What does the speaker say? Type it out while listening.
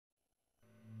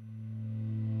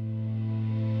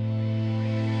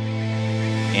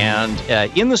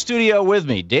And in the studio with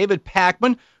me, David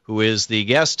Pakman, who is the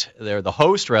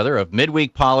host of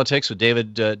Midweek Politics with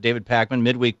David Pakman,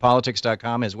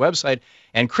 midweekpolitics.com, his website,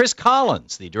 and Chris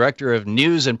Collins, the director of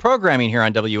news and programming here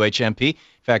on WHMP. In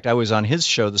fact, I was on his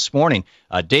show this morning.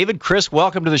 David, Chris,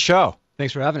 welcome to the show.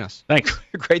 Thanks for having us. Thanks.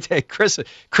 Great day. Chris,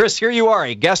 here you are,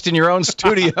 a guest in your own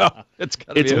studio. It's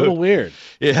a little weird.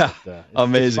 Yeah, it's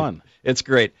amazing. It's fun. It's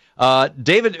great.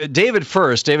 David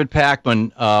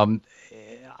Pakman,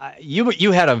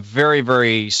 you had a very,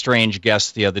 very strange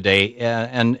guest the other day,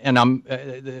 and I'm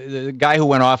the guy who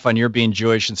went off on your being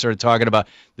Jewish and started talking about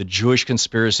the Jewish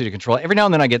conspiracy to control. Every now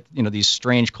and then I get these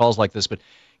strange calls like this, but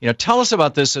tell us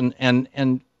about this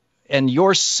and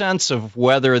your sense of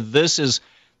whether this is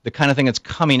the kind of thing that's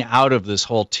coming out of this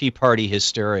whole Tea Party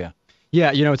hysteria.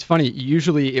 Yeah, it's funny.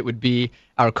 Usually it would be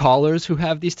our callers who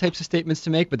have these types of statements to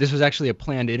make, but this was actually a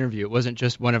planned interview. It wasn't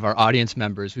just one of our audience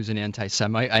members who's an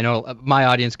anti-Semite. I know my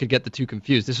audience could get the two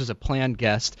confused. This was a planned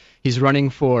guest. He's running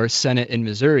for Senate in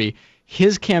Missouri.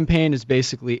 His campaign is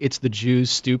basically, it's the Jews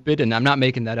stupid, and I'm not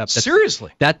making that up.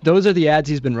 Seriously? Those are the ads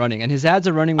he's been running, and his ads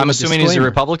are running with I'm assuming he's a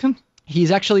Republican?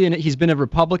 He's been a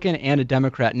Republican and a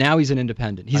Democrat. Now he's an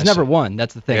independent. He's never won.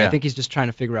 That's the thing. Yeah. I think he's just trying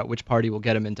to figure out which party will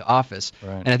get him into office.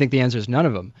 Right. And I think the answer is none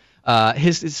of them.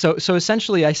 So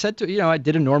essentially, I said to I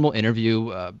did a normal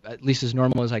interview, at least as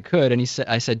normal as I could, and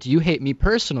I said, do you hate me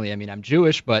personally? I mean, I'm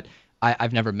Jewish, but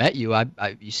I've never met you.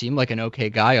 You seem like an okay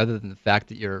guy, other than the fact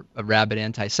that you're a rabid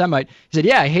anti-Semite. He said,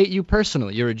 yeah, I hate you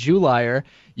personally. You're a Jew liar.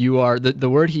 You are the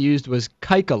word he used was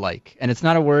kaika-like, and it's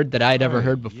not a word that I'd ever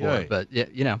heard before. But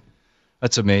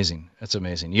That's amazing. That's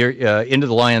amazing. You're into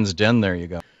the lion's den. There you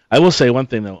go. I will say one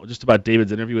thing, though, just about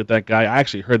David's interview with that guy. I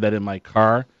actually heard that in my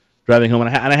car driving home, and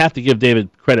I have to give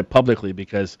David credit publicly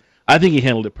because I think he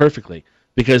handled it perfectly.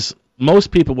 Because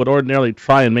most people would ordinarily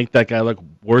try and make that guy look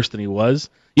worse than he was.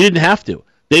 You didn't have to.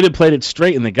 David played it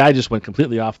straight, and the guy just went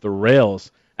completely off the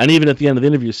rails. And even at the end of the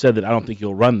interview said that, I don't think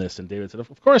you'll run this. And David said,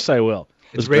 of course I will.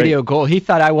 It's Radio Gold. He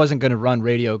thought I wasn't going to run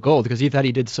Radio Gold because he thought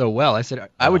he did so well. I said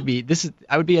I would be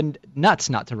nuts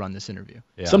not to run this interview.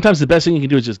 Yeah. Sometimes the best thing you can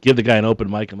do is just give the guy an open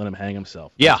mic and let him hang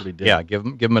himself. Yeah, That's what he did. yeah. Give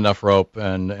him enough rope,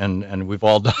 and we've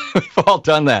all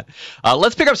done that.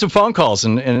 Let's pick up some phone calls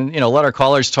and let our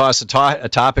callers toss a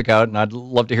topic out, and I'd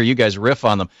love to hear you guys riff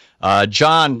on them.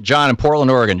 John in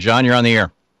Portland, Oregon. John, you're on the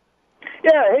air.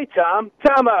 Yeah, hey, Tom.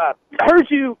 Tom, I heard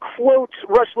you quote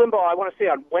Rush Limbaugh, I want to say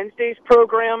on Wednesday's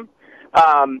program,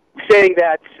 saying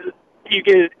that you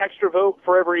get an extra vote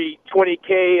for every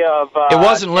 20K of... it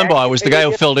wasn't Limbaugh. It was the guy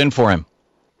who filled in for him.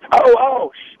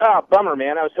 Bummer,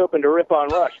 man. I was hoping to rip on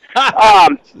Rush.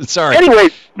 Sorry. Anyway,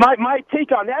 my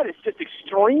take on that is just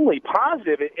extremely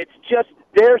positive. It's just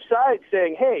their side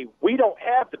saying, hey, we don't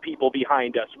have the people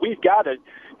behind us. We've got to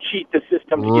cheat the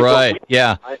system. Right.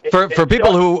 Yeah.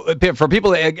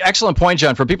 Excellent point,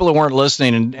 John. For people who weren't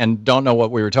listening and don't know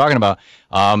what we were talking about,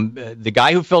 the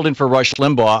guy who filled in for Rush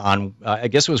Limbaugh on, I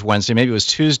guess it was Wednesday, maybe it was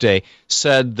Tuesday,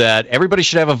 said that everybody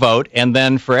should have a vote, and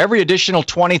then for every additional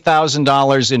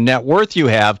 $20,000 in net worth you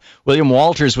have, William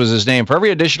Walters was his name, for every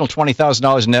additional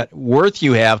 $20,000 net worth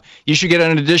you have, you should get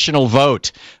an additional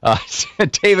vote.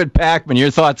 David Pakman, your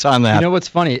thoughts on that? You know what's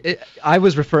funny? I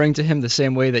was referring to him the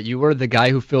same way that you were, the guy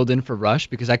who filled in for Rush,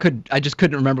 because I just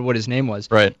couldn't remember what his name was.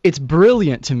 Right. It's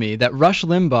brilliant to me that Rush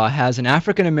Limbaugh has an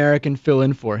African-American fill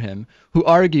in for him who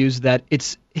argues that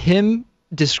it's him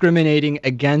discriminating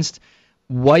against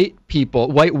white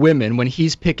women when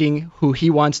he's picking who he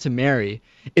wants to marry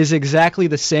is exactly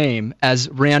the same as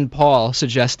Rand Paul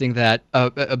suggesting that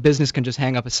a business can just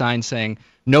hang up a sign saying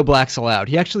no blacks allowed.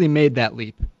 He actually made that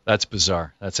leap. That's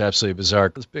bizarre. That's absolutely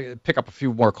bizarre. Let's pick up a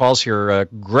few more calls here.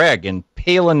 Greg in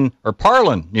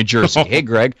Parlin, New Jersey. Hey,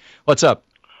 Greg. What's up?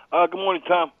 Good morning,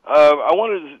 Tom. I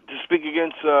wanted to speak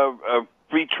against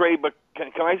free trade, but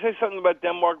can I say something about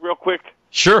Denmark real quick?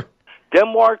 Sure.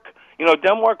 Denmark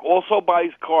also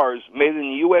buys cars made in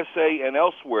the USA and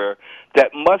elsewhere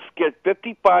that must get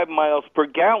 55 miles per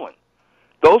gallon.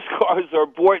 Those cars are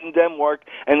bought in Denmark,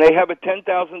 and they have a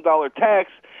 $10,000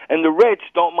 tax, and the rich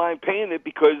don't mind paying it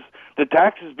because the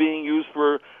tax is being used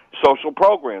for social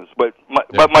programs. But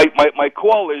my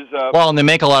call is... well, and they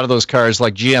make a lot of those cars,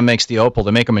 like GM makes the Opel.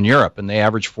 They make them in Europe, and they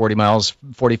average 45 miles to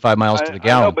the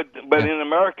gallon. I know, but in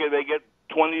America, they get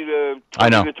 20 to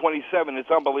 27. It's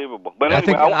unbelievable. But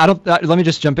anyway, let me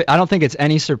just jump in. I don't think it's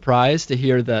any surprise to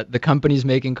hear that the companies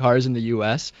making cars in the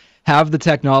U.S. have the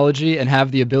technology and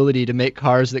have the ability to make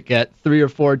cars that get 3 or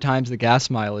 4 times the gas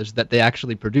mileage that they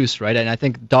actually produce, right? And I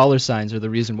think dollar signs are the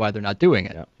reason why they're not doing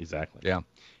it. Yeah, exactly. Yeah,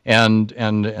 and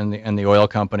the oil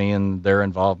company and their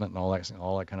involvement and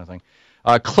all that kind of thing.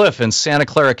 Cliff in Santa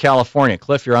Clara, California.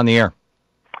 Cliff, you're on the air.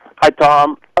 Hi,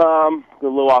 Tom. A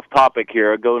little off topic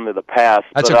here, going to the past.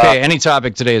 That's but, okay. Any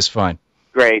topic today is fine.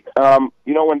 Great.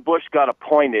 When Bush got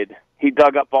appointed, he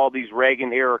dug up all these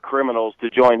Reagan-era criminals to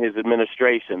join his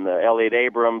administration, the Elliott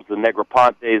Abrams, the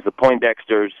Negropontes, the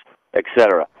Poindexters,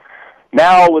 etc.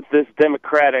 Now, with this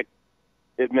Democratic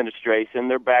administration,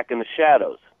 they're back in the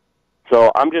shadows.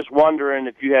 So I'm just wondering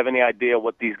if you have any idea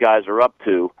what these guys are up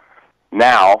to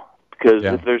now, because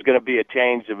if there's going to be a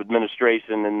change of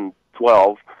administration in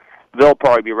 12, they'll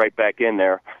probably be right back in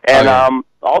there. And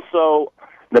also,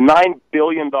 the $9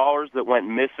 billion that went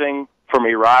missing from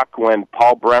Iraq when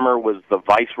Paul Bremer was the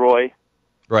viceroy.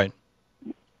 Right.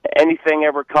 Anything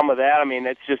ever come of that? I mean,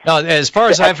 it's just no. As far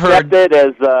as I've heard, it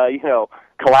as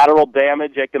collateral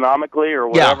damage economically or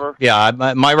whatever. Yeah.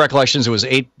 My recollection is it was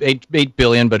 $8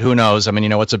 billion, but who knows? I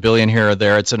mean, what's a billion here or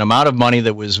there? It's an amount of money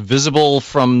that was visible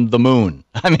from the moon.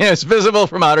 I mean, it's visible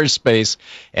from outer space,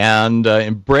 and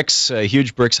in bricks,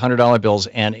 huge bricks, $100 bills,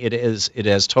 and it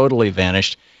has totally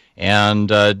vanished. And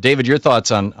David, your thoughts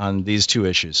on these two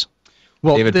issues?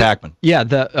 Well, David Pakman.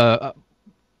 Yeah,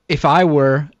 if I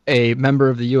were a member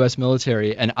of the U.S.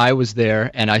 military and I was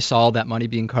there and I saw that money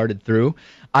being carted through,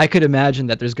 I could imagine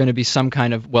that there's going to be some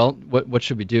kind of, what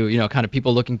should we do? Kind of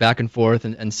people looking back and forth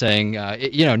and saying,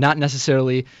 not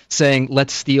necessarily saying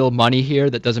let's steal money here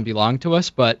that doesn't belong to us,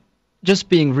 but just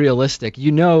being realistic.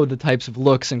 The types of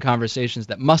looks and conversations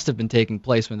that must have been taking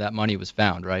place when that money was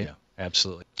found, right? Yeah,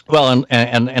 absolutely. Well,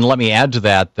 and let me add to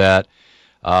that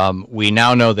we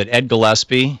now know that Ed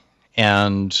Gillespie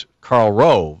and Karl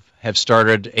Rove have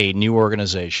started a new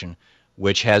organization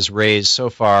which has raised so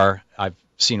far, I've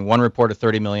seen one report of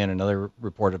 $30 million, another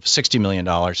report of $60 million,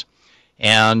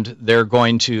 and they're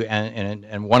going to,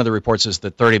 and one of the reports is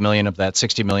that $30 million of that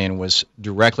 $60 million was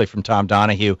directly from Tom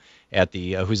Donahue at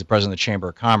who's the president of the Chamber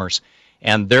of Commerce,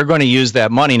 and they're going to use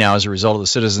that money now as a result of the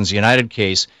Citizens United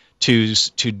case to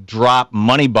drop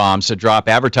money bombs, to drop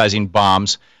advertising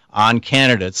bombs on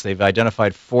candidates. They've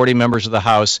identified 40 members of the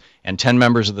House and 10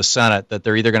 members of the Senate that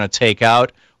they're either going to take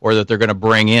out or that they're going to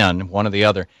bring in, one or the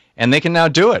other. And they can now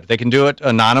do it. They can do it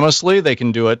anonymously. They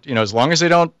can do it, as long as they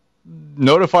don't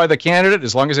notify the candidate,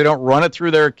 as long as they don't run it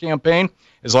through their campaign,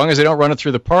 as long as they don't run it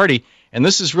through the party. And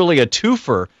this is really a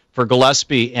twofer for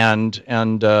Gillespie and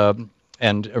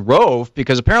Rove,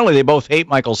 because apparently they both hate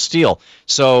Michael Steele.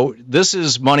 So this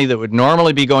is money that would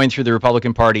normally be going through the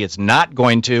Republican Party. It's not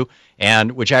going to,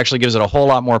 and which actually gives it a whole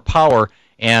lot more power.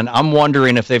 And I'm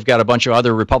wondering if they've got a bunch of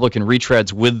other Republican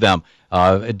retreads with them.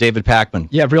 David Pakman.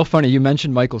 Yeah, real funny. You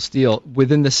mentioned Michael Steele.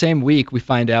 Within the same week, we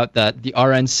find out that the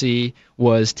RNC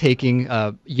was taking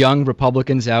young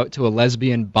Republicans out to a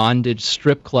lesbian bondage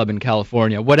strip club in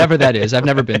California, whatever that is. I've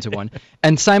never been to one.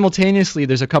 And simultaneously,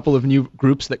 there's a couple of new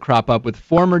groups that crop up with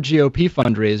former GOP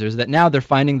fundraisers that now they're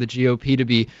finding the GOP to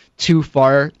be too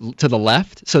far to the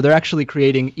left. So they're actually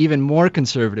creating even more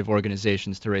conservative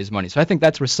organizations to raise money. So I think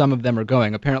that's where some of them are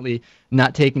going, apparently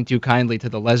not taking too kindly to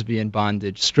the lesbian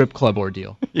bondage strip club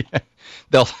ordeal. Yeah,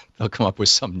 they'll come up with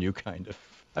some new kind of.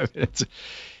 I mean,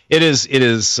 it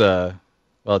is.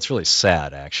 Well, it's really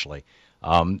sad, actually.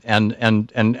 And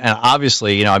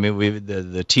obviously,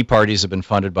 the Tea Parties have been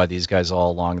funded by these guys all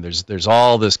along. There's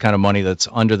all this kind of money that's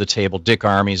under the table. Dick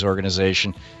Armey's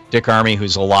organization, Dick Armey,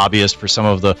 who's a lobbyist for some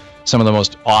of the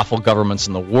most awful governments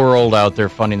in the world out there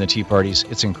funding the Tea Parties.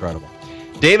 It's incredible.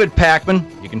 David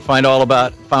Pakman, you can find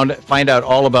out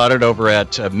all about it over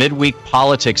at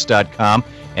midweekpolitics.com.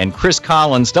 And Chris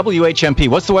Collins, WHMP.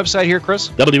 What's the website here, Chris?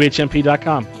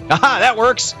 WHMP.com. Aha, that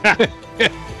works.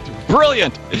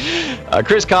 Brilliant.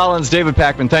 Chris Collins, David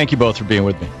Pakman, thank you both for being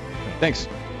with me. Thanks.